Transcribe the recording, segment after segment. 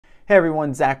Hey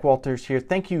everyone, Zach Walters here.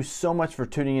 Thank you so much for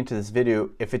tuning into this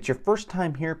video. If it's your first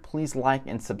time here, please like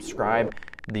and subscribe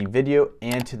the video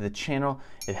and to the channel.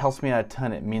 It helps me out a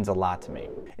ton. It means a lot to me.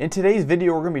 In today's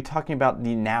video, we're going to be talking about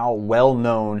the now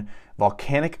well-known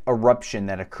volcanic eruption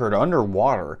that occurred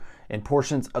underwater in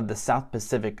portions of the South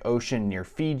Pacific Ocean near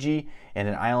Fiji and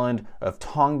an island of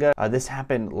Tonga. This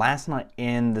happened last night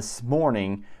and this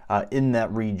morning in that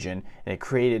region, and it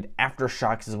created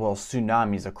aftershocks as well as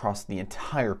tsunamis across the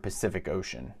entire Pacific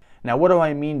Ocean. Now, what do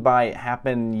I mean by it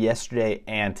happened yesterday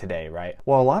and today, right?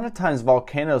 Well, a lot of times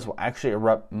volcanoes will actually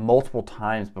erupt multiple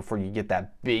times before you get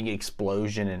that big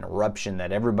explosion and eruption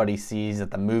that everybody sees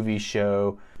at the movie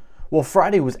show. Well,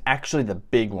 Friday was actually the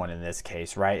big one in this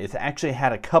case, right? It actually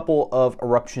had a couple of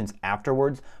eruptions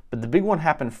afterwards, but the big one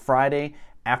happened Friday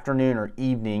afternoon or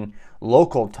evening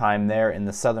local time there in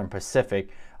the Southern Pacific.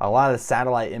 A lot of the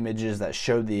satellite images that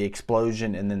showed the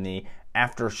explosion and then the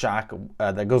aftershock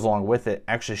that goes along with it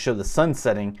actually show the sun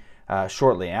setting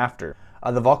shortly after.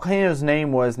 The volcano's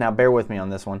name was, now bear with me on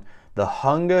this one, the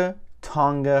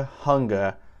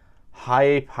Tonga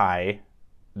Ha'apai.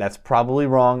 That's probably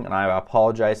wrong, and I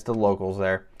apologize to the locals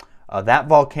there. That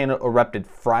volcano erupted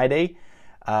Friday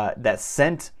that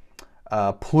sent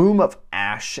a plume of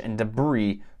ash and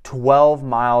debris 12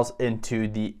 miles into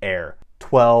the air.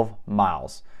 12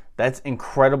 miles. That's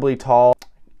incredibly tall,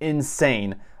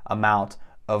 insane amount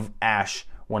of ash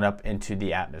went up into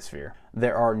the atmosphere.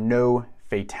 There are no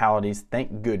fatalities,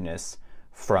 thank goodness,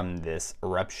 from this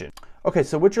eruption. Okay,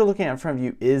 so what you're looking at in front of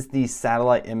you is the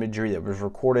satellite imagery that was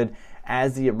recorded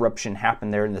as the eruption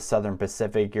happened there in the Southern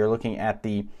Pacific. You're looking at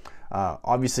the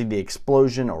obviously the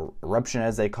explosion or eruption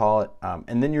as they call it,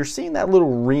 and then you're seeing that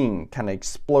little ring kind of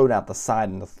explode out the side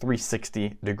in the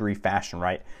 360-degree fashion,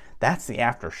 right? That's the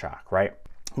aftershock, right?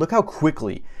 Look how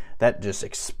quickly that just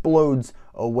explodes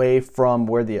away from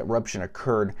where the eruption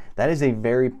occurred. That is a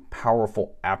very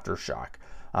powerful aftershock.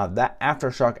 That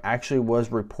aftershock actually was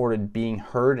reported being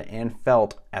heard and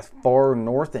felt as far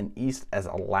north and east as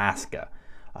Alaska.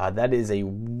 That is a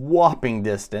whopping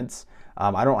distance.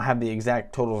 I don't have the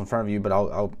exact totals in front of you, but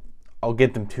I'll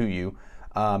get them to you.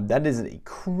 That is a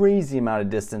crazy amount of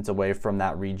distance away from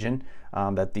that region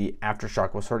that the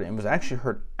aftershock was heard. It was actually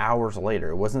heard hours later.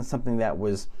 It wasn't something that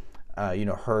was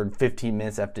heard 15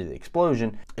 minutes after the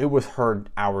explosion. It was heard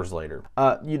hours later.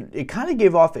 It kind of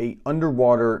gave off a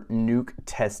underwater nuke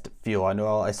test feel. I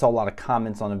know I saw a lot of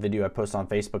comments on a video I posted on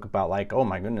Facebook about like, oh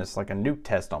my goodness, like a nuke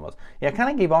test almost. Yeah, it kind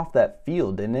of gave off that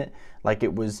feel, didn't it? Like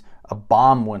it was a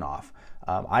bomb went off.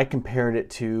 I compared it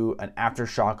to an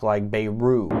aftershock like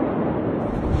Beirut.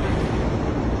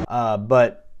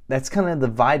 But that's kind of the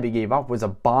vibe it gave off, was a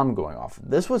bomb going off.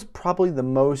 This was probably the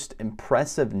most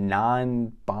impressive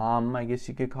non-bomb, I guess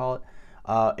you could call it,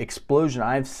 explosion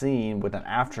I've seen with an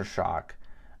aftershock,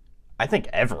 I think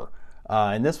ever.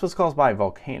 And this was caused by a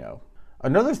volcano.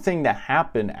 Another thing that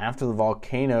happened after the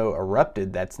volcano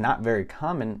erupted that's not very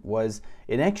common was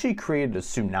it actually created a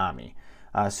tsunami.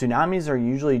 Tsunamis are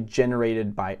usually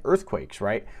generated by earthquakes,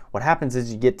 right? What happens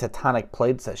is you get tectonic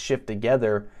plates that shift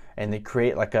together and they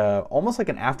create like almost like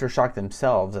an aftershock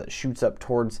themselves that shoots up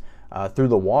towards through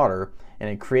the water, and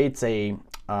it creates a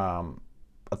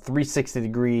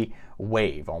 360-degree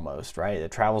wave almost, right? It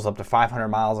travels up to 500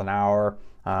 miles an hour.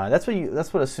 That's what a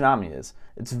tsunami is.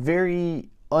 It's very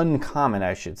uncommon,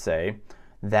 I should say,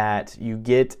 that you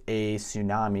get a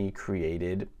tsunami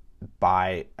created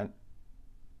by a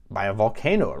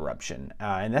volcano eruption,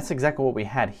 and that's exactly what we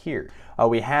had here.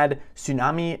 We had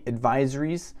tsunami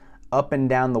advisories up and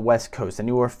down the West Coast,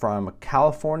 anywhere from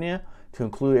California to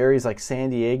include areas like San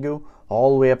Diego,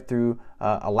 all the way up through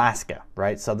Alaska,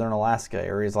 right? Southern Alaska,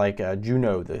 areas like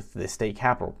Juneau, the state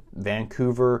capital,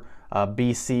 Vancouver,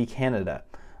 BC, Canada,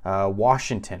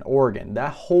 Washington, Oregon.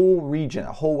 That whole region,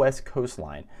 that whole West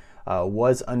coastline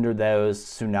was under those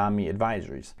tsunami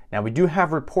advisories. Now, we do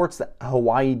have reports that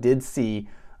Hawaii did see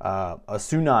a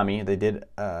tsunami. They did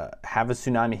have a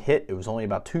tsunami hit. It was only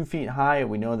about 2 feet high.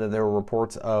 We know that there were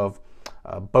reports of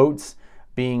boats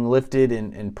being lifted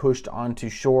and pushed onto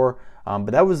shore,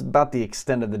 but that was about the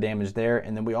extent of the damage there.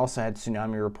 And then we also had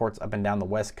tsunami reports up and down the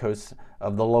west coast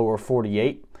of the lower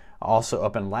 48, also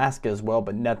up in Alaska as well,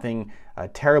 but nothing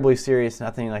terribly serious,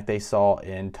 nothing like they saw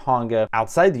in Tonga.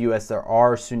 Outside the US, there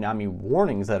are tsunami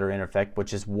warnings that are in effect,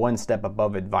 which is one step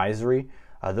above advisory.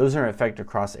 Those are in effect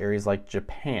across areas like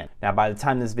Japan. Now, by the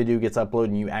time this video gets uploaded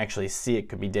and you actually see it,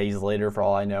 could be days later for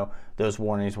all I know, those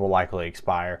warnings will likely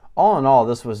expire. All in all,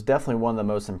 this was definitely one of the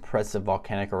most impressive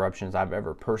volcanic eruptions I've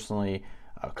ever personally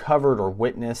covered or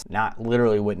witnessed, not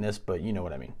literally witnessed, but you know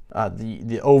what I mean.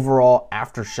 The overall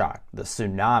aftershock, the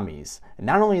tsunamis, and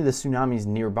not only the tsunamis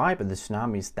nearby, but the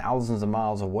tsunamis thousands of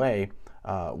miles away,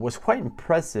 was quite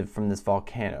impressive from this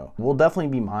volcano. We'll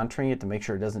definitely be monitoring it to make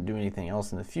sure it doesn't do anything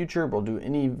else in the future. We'll do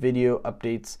any video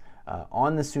updates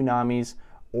on the tsunamis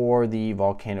or the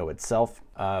volcano itself.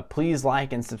 Please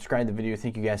like and subscribe to the video.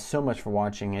 Thank you guys so much for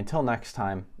watching. Until next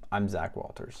time, I'm Zach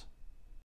Walters.